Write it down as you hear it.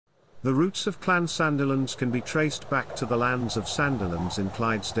The roots of Clan Sandilands can be traced back to the lands of Sandilands in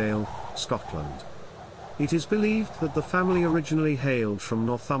Clydesdale, Scotland. It is believed that the family originally hailed from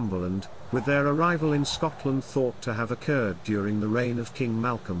Northumberland, with their arrival in Scotland thought to have occurred during the reign of King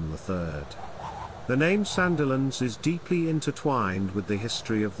Malcolm III. The name Sandilands is deeply intertwined with the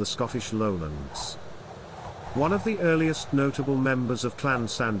history of the Scottish Lowlands. One of the earliest notable members of Clan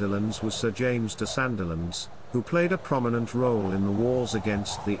Sandilands was Sir James de Sandilands, who played a prominent role in the wars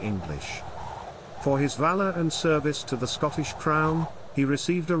against the English. For his valor and service to the Scottish crown, he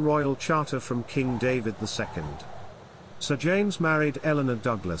received a royal charter from King David II. Sir James married Eleanor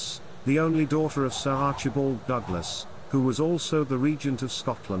Douglas, the only daughter of Sir Archibald Douglas, who was also the Regent of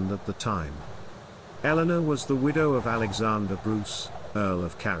Scotland at the time. Eleanor was the widow of Alexander Bruce, Earl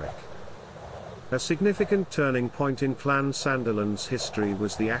of Carrick. A significant turning point in Clan Sandilands' history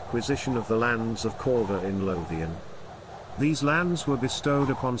was the acquisition of the lands of Calder in Lothian. These lands were bestowed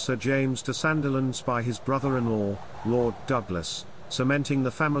upon Sir James de Sandilands by his brother-in-law, Lord Douglas, cementing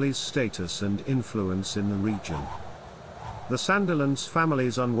the family's status and influence in the region. The Sandilands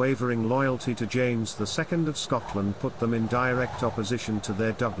family's unwavering loyalty to James II of Scotland put them in direct opposition to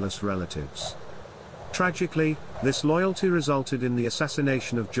their Douglas relatives. Tragically, this loyalty resulted in the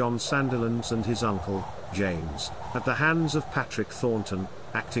assassination of John Sandilands and his uncle, James, at the hands of Patrick Thornton,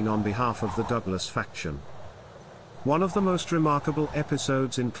 acting on behalf of the Douglas faction. One of the most remarkable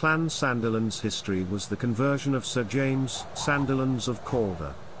episodes in Clan Sandilands' history was the conversion of Sir James Sandilands of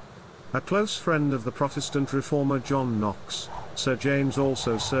Calder. A close friend of the Protestant reformer John Knox, Sir James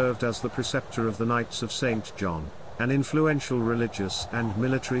also served as the preceptor of the Knights of St. John, an influential religious and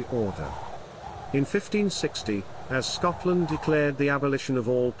military order. In 1560, as Scotland declared the abolition of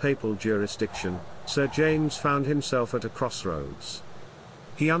all papal jurisdiction, Sir James found himself at a crossroads.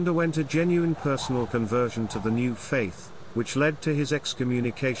 He underwent a genuine personal conversion to the new faith, which led to his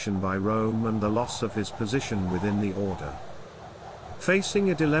excommunication by Rome and the loss of his position within the order. Facing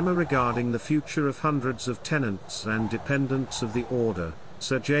a dilemma regarding the future of hundreds of tenants and dependents of the order,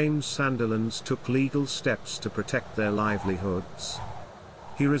 Sir James Sandilands took legal steps to protect their livelihoods.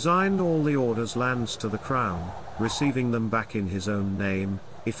 He resigned all the order's lands to the crown, receiving them back in his own name,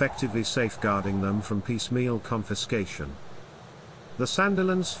 effectively safeguarding them from piecemeal confiscation. The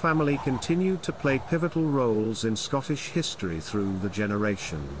Sandilands family continued to play pivotal roles in Scottish history through the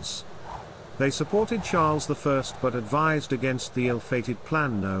generations. They supported Charles I but advised against the ill-fated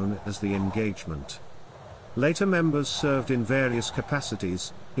plan known as the Engagement. Later members served in various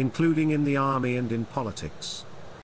capacities, including in the army and in politics.